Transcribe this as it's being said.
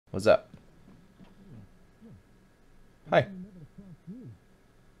What's up? Hi.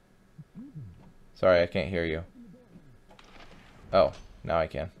 Sorry, I can't hear you. Oh, now I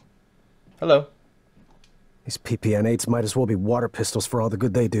can. Hello. These PPN-8s might as well be water pistols for all the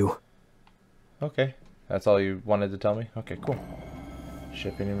good they do. Okay. That's all you wanted to tell me? Okay, cool.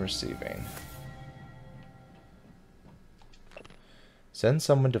 Shipping and receiving. Send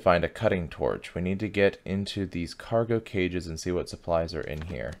someone to find a cutting torch. We need to get into these cargo cages and see what supplies are in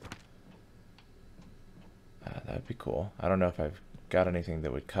here. That would be cool. I don't know if I've got anything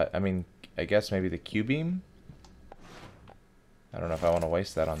that would cut. I mean, I guess maybe the Q-beam? I don't know if I want to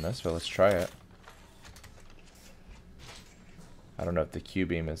waste that on this, but let's try it. I don't know if the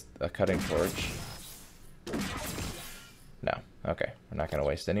Q-beam is a cutting torch. No. Okay. We're not going to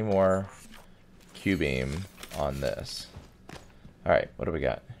waste any more Q-beam on this. Alright, what do we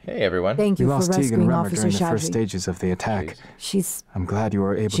got? Hey, everyone. Thank you We for lost Teague and rescuing Remmer Officer during the first Shadry. stages of the attack. Jeez. I'm glad you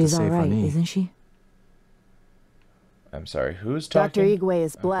were able to She's save alright, Rani. isn't she? I'm sorry, who's Dr. talking? Igwe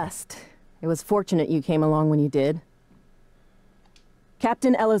is blessed. It was fortunate you came along when you did.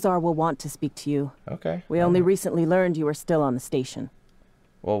 Captain Elazar will want to speak to you. Okay. We only recently learned you were still on the station.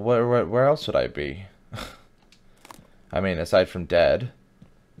 Well, where else would I be? I mean, aside from dead.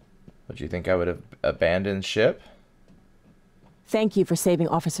 Would you think I would have abandoned ship? Thank you for saving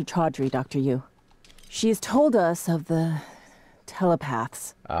Officer Chaudhry, Dr. Yu. She has told us of the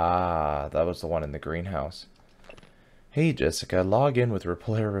telepaths. Ah, that was the one in the greenhouse. Hey, Jessica, log in with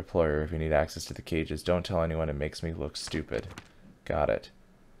Reployer if you need access to the cages. Don't tell anyone, it makes me look stupid. Got it.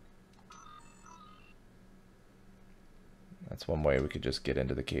 That's one way we could just get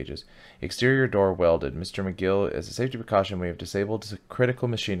into the cages. Exterior door welded. Mr. McGill, as a safety precaution, we have disabled the critical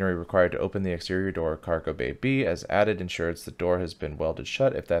machinery required to open the exterior door of cargo bay B. As added insurance, the door has been welded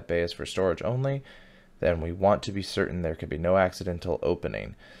shut. If that bay is for storage only, then we want to be certain there can be no accidental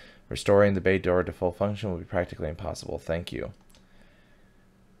opening. Restoring the bay door to full function will be practically impossible. Thank you.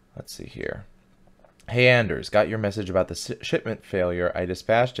 Let's see here. Hey Anders, got your message about the shipment failure. I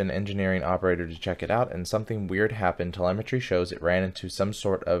dispatched an engineering operator to check it out, and something weird happened. Telemetry shows it ran into some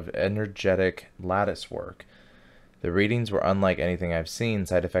sort of energetic lattice work. The readings were unlike anything I've seen,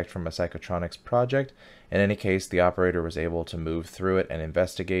 side effect from a psychotronics project. In any case, the operator was able to move through it and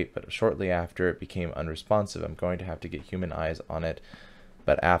investigate, but shortly after it became unresponsive. I'm going to have to get human eyes on it,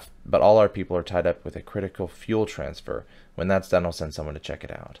 but all our people are tied up with a critical fuel transfer. When that's done, I'll send someone to check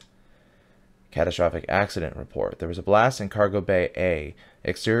it out. Catastrophic accident report. There was a blast in cargo bay A.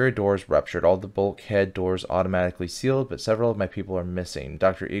 Exterior doors ruptured. All the bulkhead doors automatically sealed, but several of my people are missing.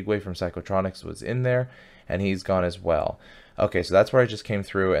 Dr. Igwe from Psychotronics was in there, and he's gone as well. Okay, so that's where I just came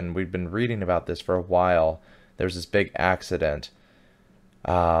through, and we've been reading about this for a while. There's this big accident,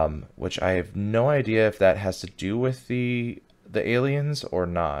 which I have no idea if that has to do with the aliens or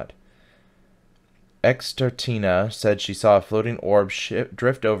not. Extertina said she saw a floating orb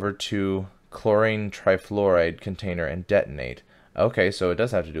drift over to chlorine trifluoride container and detonate. Okay, so it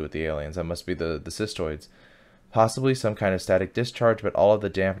does have to do with the aliens. That must be the cystoids. Possibly some kind of static discharge, but all of the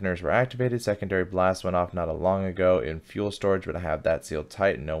dampeners were activated. Secondary blast went off not long ago in fuel storage, but I have that sealed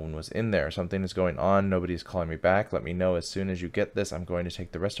tight and no one was in there. Something is going on. Nobody's calling me back. Let me know as soon as you get this. I'm going to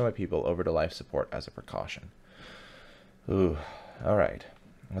take the rest of my people over to life support as a precaution. Ooh, alright.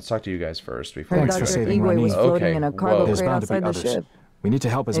 Let's talk to you guys first before Thanks Dr. for saving Igwe Rani. was floating Okay, in a cargo whoa. There's crate bound to be outside the others. ship. We need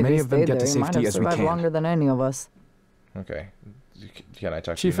to help as If many he of them stayed get to there, he might safety have as we survived can. longer than any of us. Okay. Can I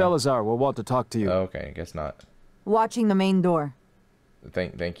talk Chief to you now? Elazar will want to talk to you. Okay, I guess not. Watching the main door.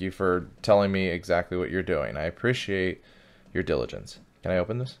 Thank you for telling me exactly what you're doing. I appreciate your diligence. Can I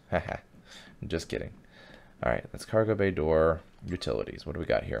open this? Haha. I'm just kidding. Alright, that's cargo bay door, utilities. What do we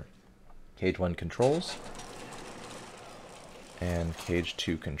got here? Cage 1 controls. And cage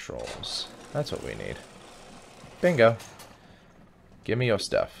 2 controls. That's what we need. Bingo. Give me your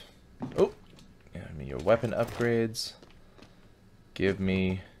stuff. Oh, give me your weapon upgrades. Give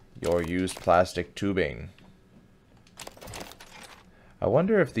me your used plastic tubing. I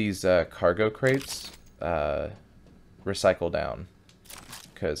wonder if these cargo crates recycle down.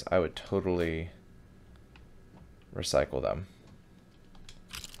 Because I would totally recycle them.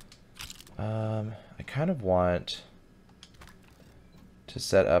 I kind of want to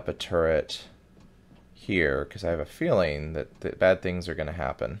set up a turret here, because I have a feeling that bad things are going to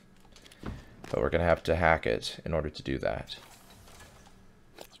happen. But we're going to have to hack it in order to do that.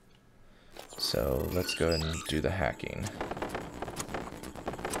 So let's go ahead and do the hacking.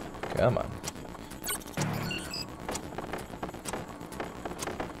 Come on.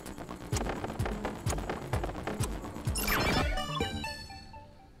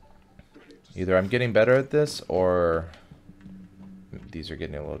 Either I'm getting better at this, or these are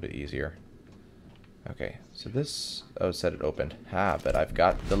getting a little bit easier. Okay, so this... Oh, it said it opened. Ha, but I've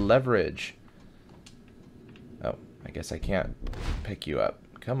got the leverage. Oh, I guess I can't pick you up.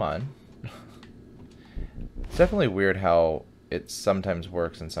 Come on. It's definitely weird how it sometimes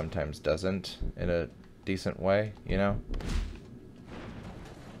works and sometimes doesn't in a decent way, you know?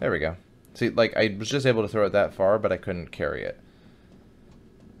 There we go. See, like, I was just able to throw it that far, but I couldn't carry it.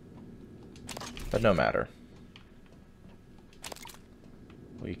 But no matter.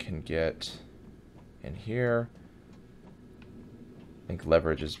 We can get in here. I think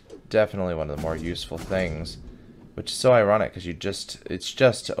leverage is definitely one of the more useful things, which is so ironic because it's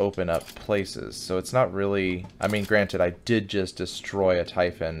just to open up places. So it's not really, I mean, granted, I did just destroy a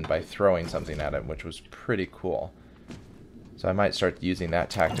Typhon by throwing something at him, which was pretty cool. So I might start using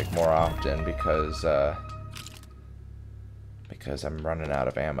that tactic more often because I'm running out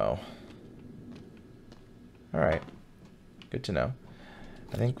of ammo. Alright, good to know.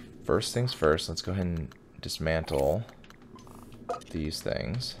 I think first things first, let's go ahead and dismantle these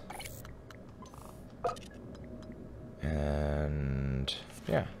things. And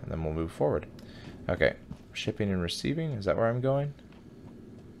yeah, and then we'll move forward. Okay, shipping and receiving, is that where I'm going?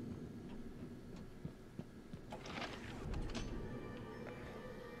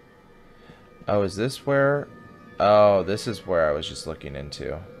 Oh, is this where? Oh, this is where I was just looking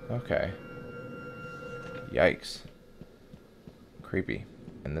into. Okay. Yikes. Creepy.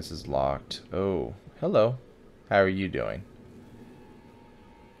 And this is locked. Oh, hello. How are you doing?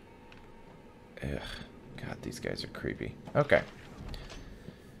 Ugh. God, these guys are creepy. Okay.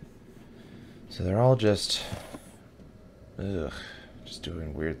 So they're all just... Ugh. Just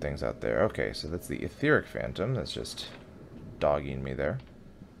doing weird things out there. Okay, so that's the etheric phantom. That's just dogging me there.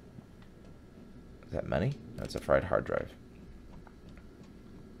 Is that money? That's a fried hard drive.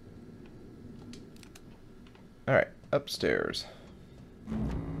 Alright, upstairs.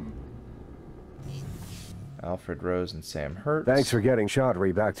 Alfred Rose and Sam Hertz. Thanks for getting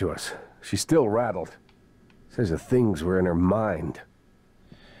Chaudhry back to us. She's still rattled. Says the things were in her mind.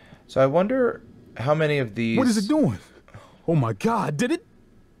 So I wonder how many of these... What is it doing? Oh my God, did it?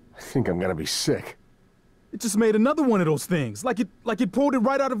 I think I'm gonna be sick. It just made another one of those things. Like it pulled it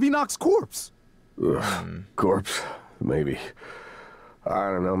right out of Enoch's corpse. Ugh, corpse, maybe.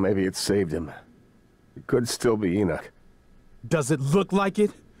 I don't know, maybe it saved him. It could still be Enoch. Does it look like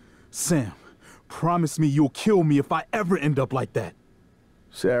it? Sam, promise me you'll kill me if I ever end up like that.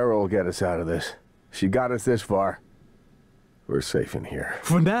 Sarah will get us out of this. She got us this far. We're safe in here.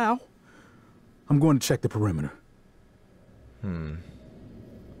 For now, I'm going to check the perimeter. Yeah,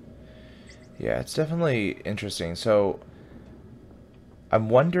 it's definitely interesting. So I'm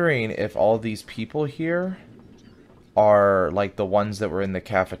wondering if all these people here are like the ones that were in the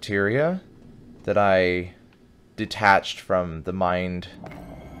cafeteria that I detached from the mind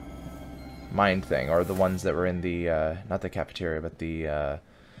thing, or the ones that were in the not the cafeteria but the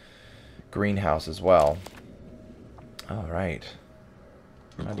greenhouse as well. All right,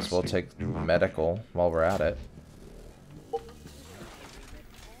 might as well take medical while we're at it.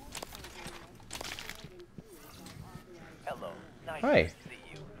 Hi.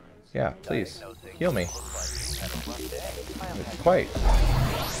 Yeah, please heal me. Quite.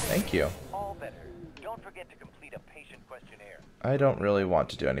 Thank you. Don't forget to complete a patient questionnaire. I don't really want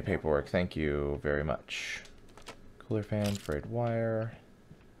to do any paperwork. Thank you very much. Cooler fan, frayed wire.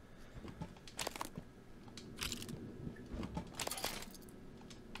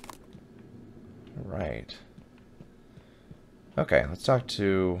 Right. Okay, let's talk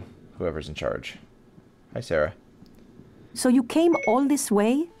to whoever's in charge. Hi, Sarah. So you came all this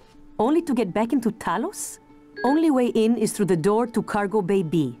way, only to get back into Talos? Only way in is through the door to Cargo Bay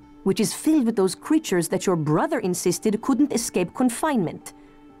B, which is filled with those creatures that your brother insisted couldn't escape confinement.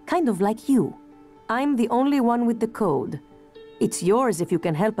 Kind of like you. I'm the only one with the code. It's yours if you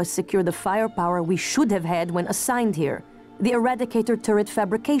can help us secure the firepower we should have had when assigned here. The Eradicator turret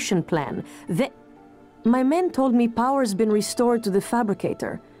fabrication plan. My men told me power's been restored to the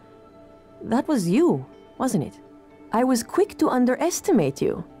fabricator. That was you, wasn't it? I was quick to underestimate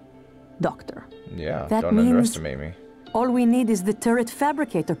you, Doctor. Yeah, that don't means underestimate me. all we need is the turret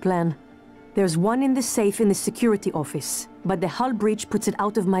fabricator plan. There's one in the safe in the security office, but the hull breach puts it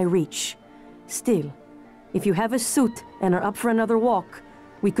out of my reach. Still, if you have a suit and are up for another walk,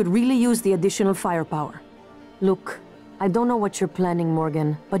 we could really use the additional firepower. Look, I don't know what you're planning,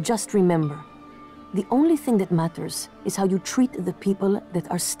 Morgan, but just remember, the only thing that matters is how you treat the people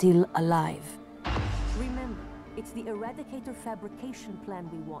that are still alive. Remember, it's the Eradicator fabrication plan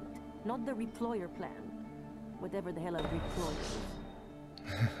we want, not the reployer plan. Whatever the hell a reployer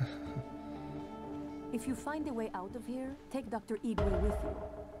is. If you find a way out of here, take Dr. Igwe with you.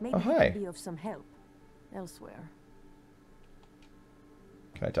 Maybe Oh, he hi. can be of some help elsewhere.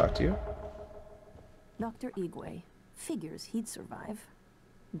 Can I talk to you? Dr. Igwe. Figures he'd survive.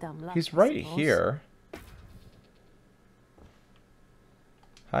 Dumb luck, He's I right suppose. here.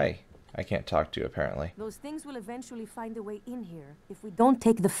 Hi. I can't talk to you, apparently. Those things will eventually find a way in here if we don't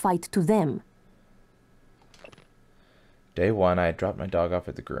take the fight to them. Day 1, I dropped my dog off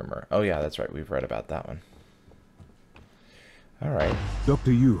at the groomer. Oh yeah, that's right. We've read about that one. Alright.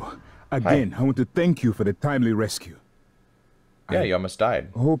 Dr. Yu, again, I want to thank you for the timely rescue. Yeah, you almost died.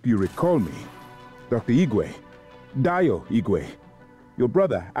 Hope you recall me. Dr. Igwe. Dio Igwe. Your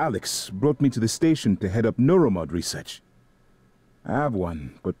brother, Alex, brought me to the station to head up neuromod research. I have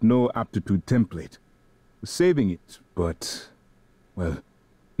one, but no aptitude template. Was saving it, but... well,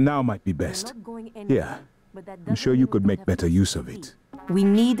 now might be We're best. not going anywhere, Yeah, but that I'm doesn't sure mean you we could don't make have better places use to of be. it. We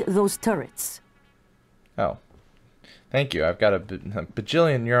need those turrets. Oh. Thank you. I've got a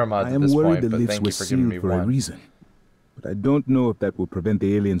bajillion neuromods I at am this worried point, the but lifts thank were you for giving me sealed for a one. reason. But I don't know if that will prevent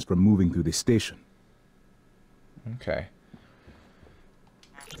the aliens from moving through the station. Okay.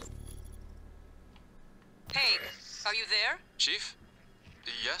 Hey, are you there? Chief?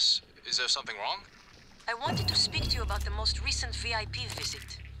 Yes? Is there something wrong? I wanted to speak to you about the most recent VIP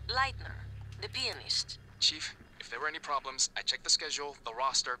visit. Leitner, the pianist. Chief, if there were any problems, I checked the schedule, the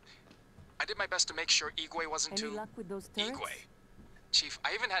roster. I did my best to make sure Igwe wasn't Any luck with those turrets? Igwe? Chief,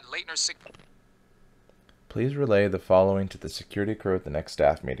 I even had Leitner's sick... Please relay the following to the security crew at the next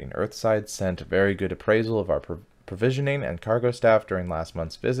staff meeting. Earthside sent a very good appraisal of our provisioning and cargo staff during last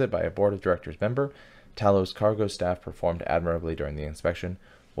month's visit by a board of directors member. Talos cargo staff performed admirably during the inspection.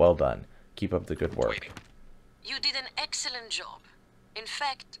 Well done. Keep up the good work. Waiting. You did an excellent job. In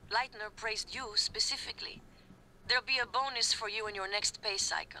fact, Leitner praised you specifically. There'll be a bonus for you in your next pay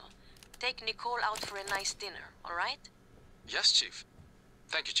cycle. Take Nicole out for a nice dinner, all right? Yes, Chief.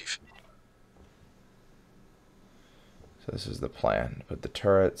 Thank you, Chief. So this is the plan. Put the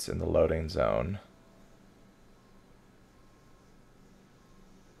turrets in the loading zone.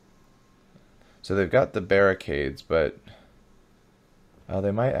 So they've got the barricades, but...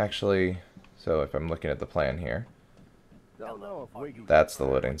 they might actually... So if I'm looking at the plan here, Don't know if Wiggy... that's the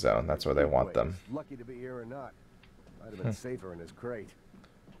loading zone. That's where they want them. Lucky to be here or not. Might have been safer in his crate.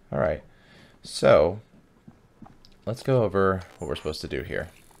 Alright. So, let's go over what we're supposed to do here.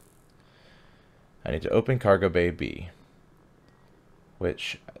 I need to open Cargo Bay B.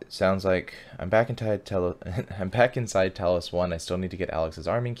 Which sounds like I'm back inside Talos 1. I still need to get Alex's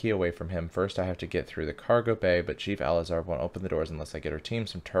arming key away from him. First I have to get through the cargo bay, but Chief Alizar won't open the doors unless I get her team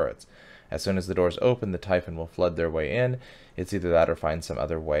some turrets. As soon as the doors open, the Typhon will flood their way in. It's either that or find some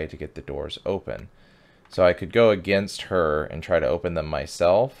other way to get the doors open. So I could go against her and try to open them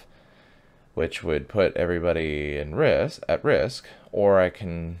myself, which would put everybody at risk, or I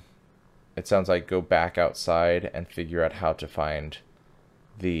can, it sounds like, go back outside and figure out how to find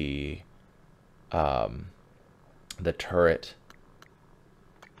the turret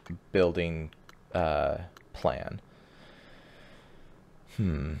building plan.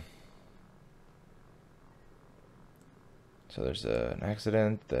 So there's an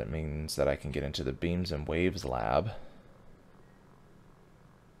accident. That means that I can get into the beams and waves lab.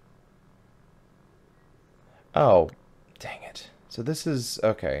 Oh, dang it. So this is,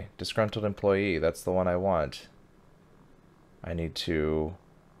 okay, disgruntled employee. That's the one I want. I need to...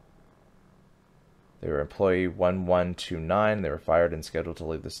 They were employee 1129. They were fired and scheduled to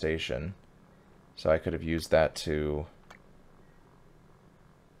leave the station. So I could have used that to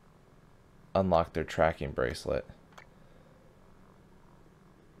unlock their tracking bracelet.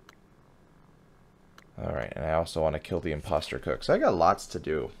 Alright, and I also want to kill the imposter cook. So I got lots to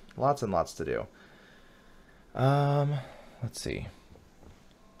do. Lots and lots to do. Let's see.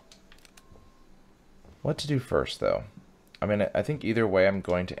 What to do first, though? I mean, I think either way I'm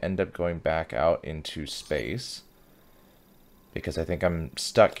going to end up going back out into space. Because I think I'm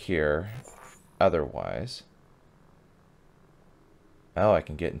stuck here otherwise. Oh, I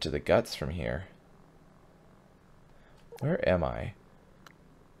can get into the guts from here. Where am I?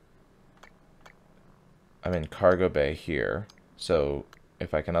 I'm in cargo bay here. So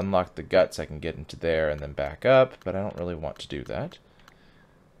if I can unlock the guts, I can get into there and then back up. But I don't really want to do that.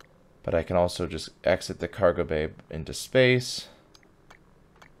 But I can also just exit the cargo bay into space.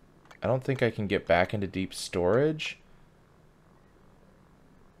 I don't think I can get back into deep storage.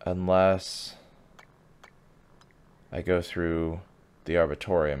 Unless I go through the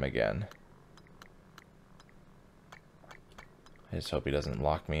Arbitorium again. I just hope he doesn't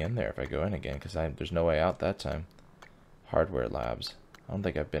lock me in there if I go in again, because there's no way out that time. Hardware labs. I don't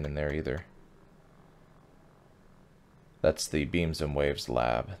think I've been in there either. That's the Beams and Waves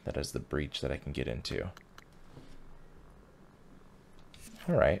lab. That is the breach that I can get into.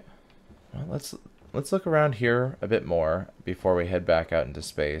 Alright. Well, let's look around here a bit more before we head back out into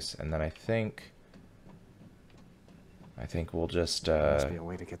space, and then I think we'll just must be a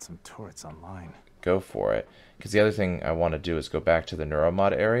way to get some turrets online. Go for it. Because the other thing I want to do is go back to the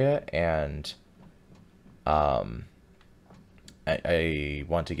neuromod area, and I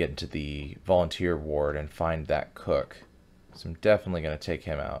want to get into the volunteer ward and find that cook. So I'm definitely going to take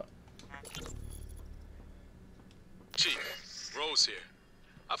him out. Chief, Rose here.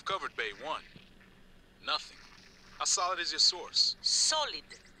 I've covered Bay 1. Nothing. How solid is your source? Solid.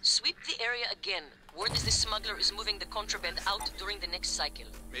 Sweep the area again. Word is the smuggler is moving the contraband out during the next cycle.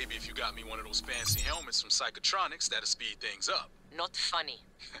 Maybe if you got me one of those fancy helmets from Psychotronics, that'll speed things up. Not funny.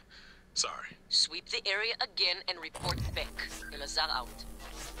 Sorry. Sweep the area again and report back. Elazar out.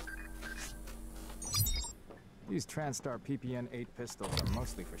 These TranStar PPN-8 pistols are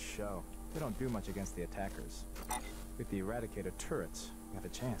mostly for show. They don't do much against the attackers. With the Eradicator turrets, you have a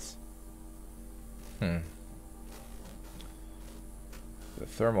chance. The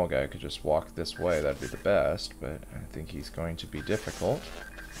thermal guy could just walk this way, that'd be the best, but I think he's going to be difficult.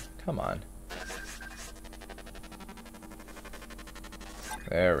 Come on.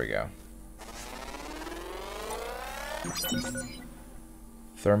 There we go.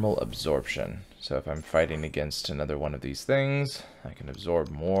 Thermal absorption. So if I'm fighting against another one of these things, I can absorb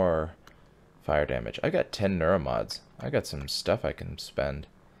more fire damage. I got 10 neuromods. I got some stuff I can spend.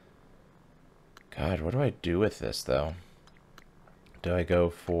 God, what do I do with this, though? Do I go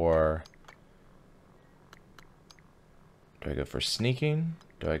for sneaking?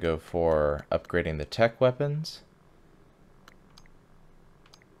 Do I go for upgrading the tech weapons?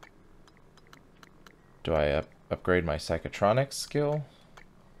 Do I upgrade my psychotronics skill?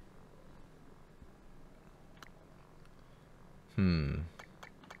 Do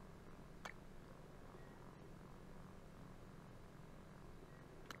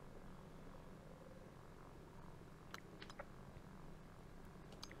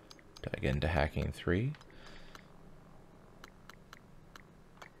I get into hacking 3?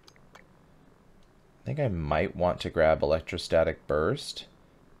 I think I might want to grab electrostatic burst,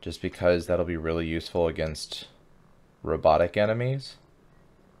 just because that'll be really useful against robotic enemies.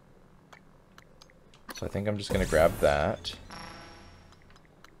 So I think I'm just going to grab that.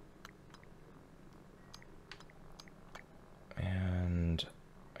 And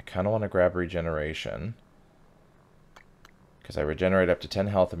I kind of want to grab regeneration, because I regenerate up to 10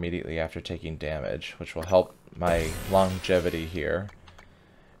 health immediately after taking damage, which will help my longevity here.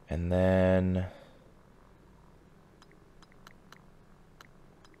 And then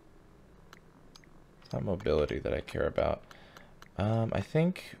it's not mobility that I care about. I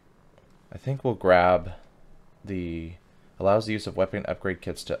think we'll grab the allows the use of weapon upgrade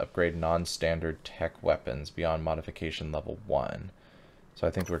kits to upgrade non-standard tech weapons beyond modification level 1. So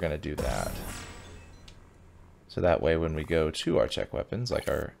I think we're going to do that. So that way when we go to our tech weapons, like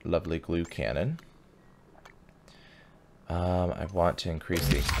our lovely glue cannon, I want to increase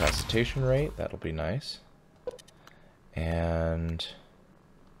the incapacitation rate. That'll be nice. And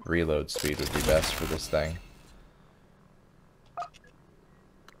reload speed would be best for this thing.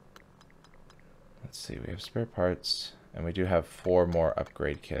 Let's see, we have spare parts, and we do have 4 more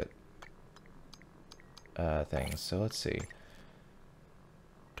upgrade kit things. So let's see.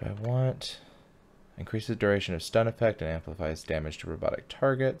 Do I want... Increases the duration of stun effect and amplifies damage to robotic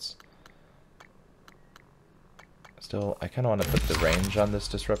targets. Still, I kind of want to put the range on this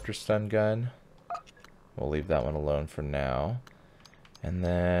disruptor stun gun. We'll leave that one alone for now. And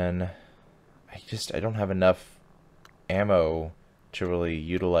then I don't have enough ammo to really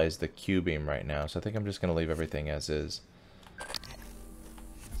utilize the Q-beam right now, so I think I'm just going to leave everything as is.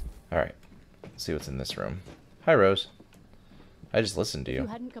 Alright, let's see what's in this room. Hi, Rose. I just listened to you. If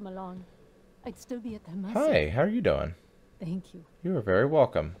you hadn't come along, I'd still be at their mercy. Hi, how are you doing? Thank you. You are very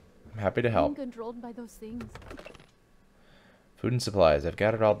welcome. I'm happy to help. Being controlled by those things. Food and supplies. I've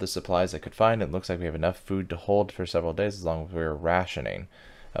gathered all the supplies I could find. It looks like we have enough food to hold for several days as long as we're rationing.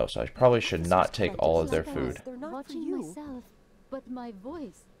 Oh, so I probably should not take all of their food. They're not for you. Myself, but my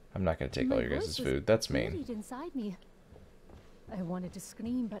voice. I'm not going to take all your guys' food. That's mean. Inside me. I wanted to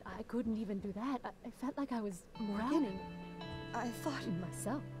scream, but I couldn't even do that. I felt like I was drowning. I thought in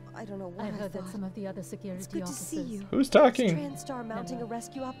myself. I don't know what I heard that some of the other security it's good officers. To see you. Who's talking? Is TranStar mounting a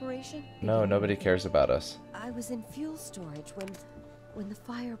rescue operation? No, nobody cares about us. I was in fuel storage when the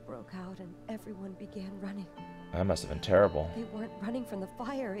fire broke out and everyone began running. That must have been terrible. They weren't running from the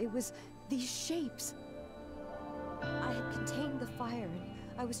fire. It was these shapes. I had contained the fire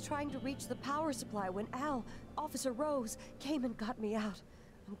and I was trying to reach the power supply when Officer Rose, came and got me out.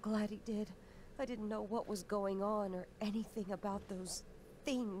 I'm glad he did. I didn't know what was going on or anything about those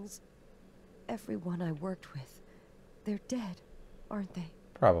things. Everyone I worked with, they're dead, aren't they?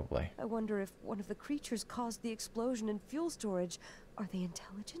 Probably. I wonder if one of the creatures caused the explosion in fuel storage. Are they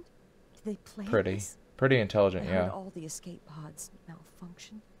intelligent? Did they plan this? Pretty intelligent, I yeah. heard all the escape pods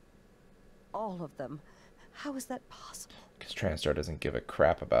malfunction. All of them. How is that possible? Because TranStar doesn't give a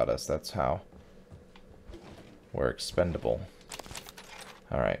crap about us, that's how. We're expendable.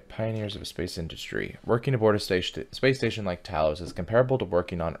 Alright, pioneers of a space industry. Working aboard a space station like Talos is comparable to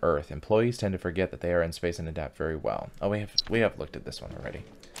working on Earth. Employees tend to forget that they are in space and adapt very well. Oh, we have looked at this one already.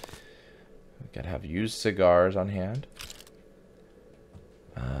 We gotta have used cigars on hand.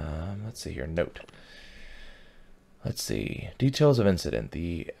 Let's see here. Note. Let's see. Details of incident.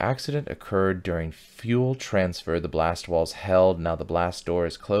 The accident occurred during fuel transfer. The blast walls held. Now the blast door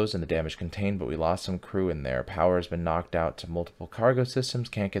is closed and the damage contained, but we lost some crew in there. Power has been knocked out to multiple cargo systems.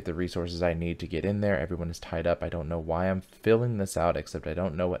 Can't get the resources I need to get in there. Everyone is tied up. I don't know why I'm filling this out, except I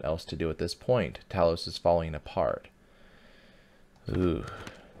don't know what else to do at this point. Talos is falling apart. Ooh.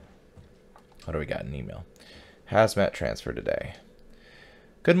 What do we got in email? Hazmat transfer today.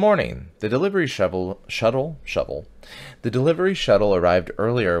 Good morning. The delivery shuttle arrived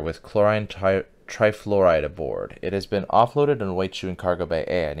earlier with chlorine trifluoride aboard. It has been offloaded and awaits you in Cargo Bay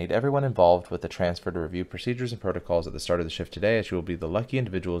A. I need everyone involved with the transfer to review procedures and protocols at the start of the shift today, as you will be the lucky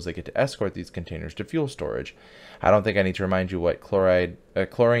individuals that get to escort these containers to fuel storage. I don't think I need to remind you what chlorine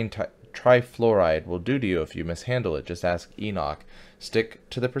trifluoride will do to you if you mishandle it. Just ask Enoch. Stick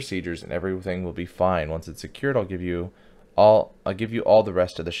to the procedures and everything will be fine. Once it's secured, I'll give you all the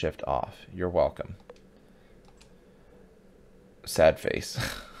rest of the shift off. You're welcome. Sad face.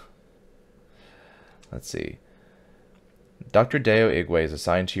 Let's see. Dr. Deo Igwe is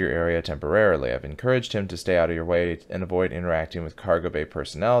assigned to your area temporarily. I've encouraged him to stay out of your way and avoid interacting with cargo bay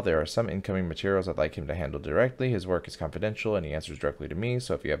personnel. There are some incoming materials I'd like him to handle directly. His work is confidential and he answers directly to me,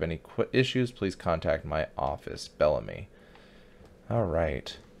 so if you have any issues, please contact my office. Bellamy.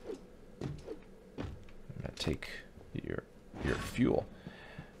 Alright. I'm going to take your fuel.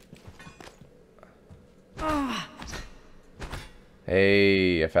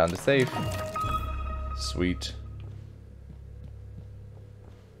 Hey, I found a safe. Sweet.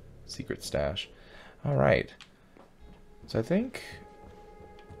 Secret stash. Alright. So I think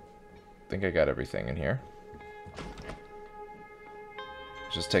I got everything in here.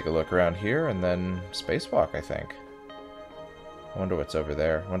 Just take a look around here and then spacewalk, I think. I wonder what's over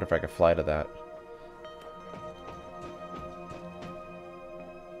there. I wonder if I could fly to that.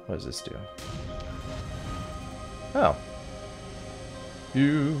 What does this do? Oh.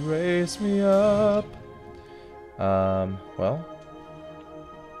 You raise me up. Well.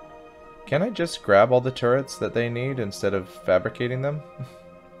 Can I just grab all the turrets that they need instead of fabricating them?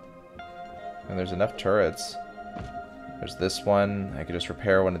 And there's enough turrets. There's this one. I could just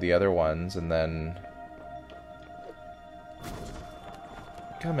repair one of the other ones and then...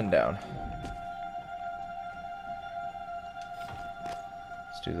 Coming down.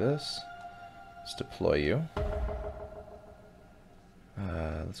 Let's do this. Let's deploy you.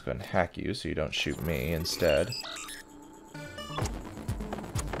 Let's go ahead and hack you so you don't shoot me instead.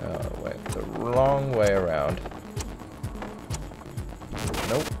 Oh, wait, the wrong way around.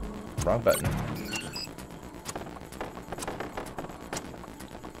 Nope, wrong button.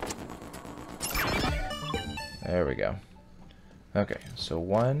 There we go. Okay, so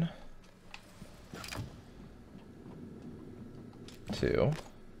 1, 2.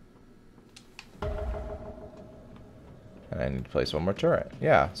 And I need to place one more turret.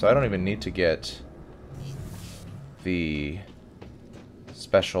 Yeah, so I don't even need to get the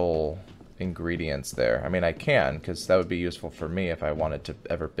special ingredients there. I mean, I can, because that would be useful for me if I wanted to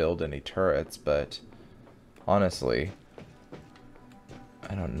ever build any turrets, but honestly,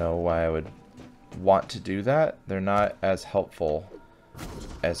 I don't know why I would want to do that. They're not as helpful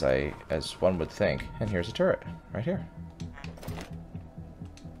as one would think. And here's a turret, right here.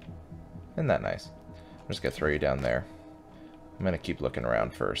 Isn't that nice? I'm just gonna throw you down there. I'm gonna keep looking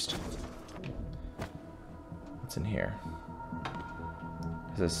around first. What's in here?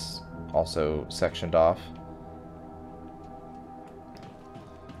 Is this also sectioned off?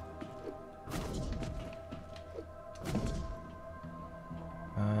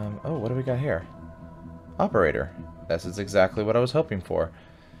 Oh, what do we got here? Operator. This is exactly what I was hoping for.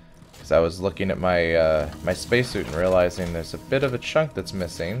 Because I was looking at my my spacesuit and realizing there's a bit of a chunk that's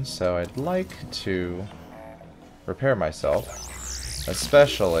missing, so I'd like to repair myself.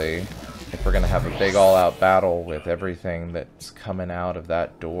 Especially if we're going to have a big all-out battle with everything that's coming out of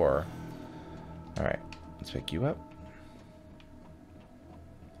that door. Alright, let's pick you up.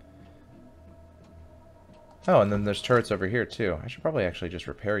 Oh, and then there's turrets over here too. I should probably actually just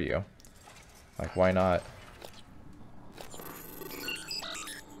repair you. Like, why not?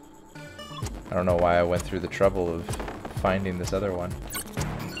 I don't know why I went through the trouble of finding this other one.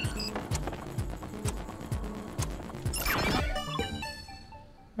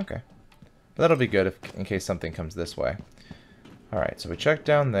 Okay. But that'll be good if, in case something comes this way. Alright, so we checked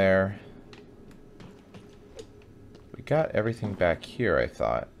down there. We got everything back here, I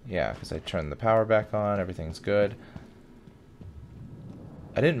thought. Yeah, because I turned the power back on, everything's good.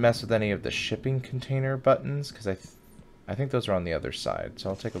 I didn't mess with any of the shipping container buttons, because I think those are on the other side, so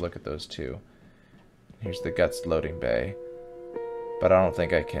I'll take a look at those too. Here's the Guts loading bay. But I don't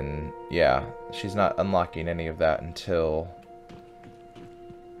think I can... Yeah, she's not unlocking any of that until...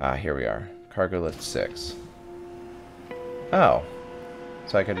 Ah, here we are. Cargo lift 6. Oh.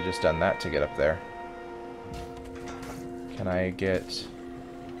 So I could have just done that to get up there. Can I get...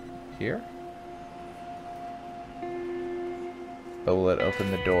 here? But will it open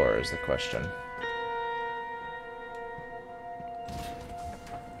the door is the question.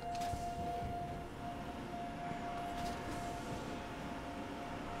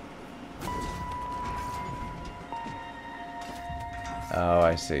 Oh,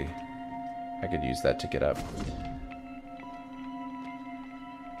 I see. I could use that to get up.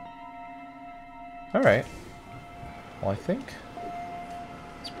 Alright. Well, I think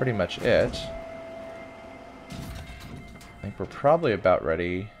that's pretty much it. I think we're probably about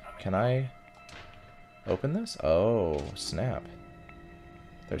ready. Can I open this? Oh, snap.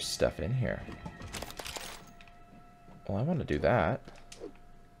 There's stuff in here. Well, I want to do that.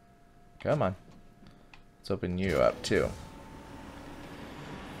 Come on. Let's open you up, too.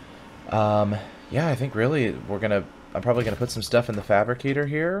 Yeah, I think really I'm probably gonna put some stuff in the fabricator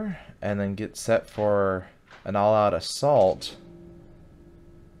here and then get set for an all-out assault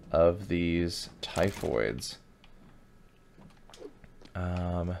of these typhoids.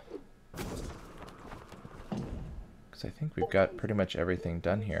 Because I think we've got pretty much everything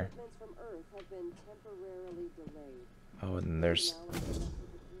done here. Oh, and there's...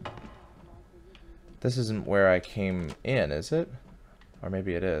 This isn't where I came in, is it? Or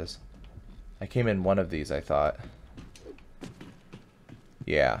maybe it is. I came in one of these, I thought.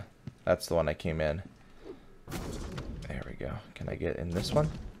 Yeah, that's the one I came in. There we go. Can I get in this one?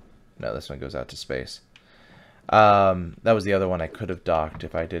 No, this one goes out to space. That was the other one I could have docked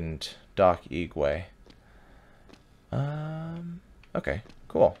if I didn't dock Igwe. Okay,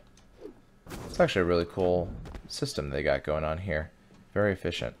 cool. It's actually a really cool system they got going on here. Very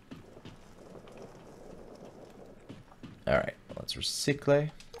efficient. Alright, let's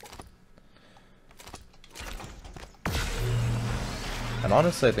recycle. And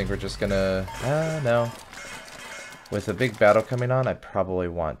honestly, I think we're just gonna... no. With a big battle coming on, I probably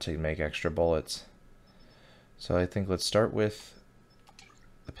want to make extra bullets. So I think let's start with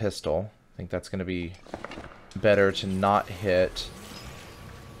the pistol. I think that's gonna be better to not hit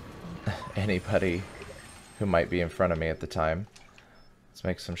anybody who might be in front of me at the time. Let's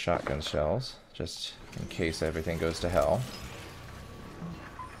make some shotgun shells, just in case everything goes to hell.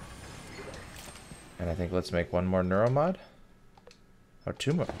 And I think let's make one more neuromod. Or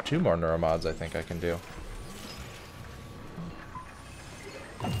two more neuromods I think I can do.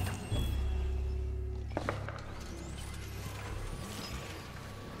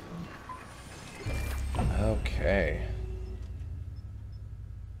 Okay.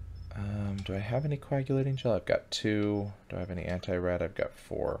 Do I have any coagulating gel? I've got 2. Do I have any anti-rad? I've got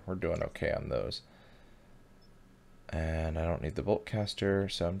 4. We're doing okay on those. And I don't need the bolt caster,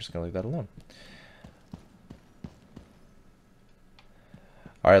 so I'm just going to leave that alone.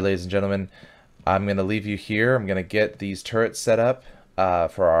 Alright, ladies and gentlemen, I'm going to leave you here. I'm going to get these turrets set up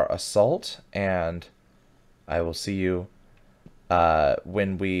for our assault, and I will see you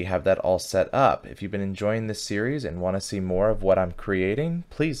when we have that all set up. If you've been enjoying this series and want to see more of what I'm creating,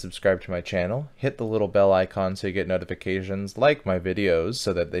 please subscribe to my channel, hit the little bell icon so you get notifications, like my videos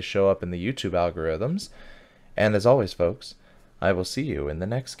so that they show up in the YouTube algorithms, and as always, folks, I will see you in the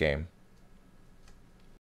next game.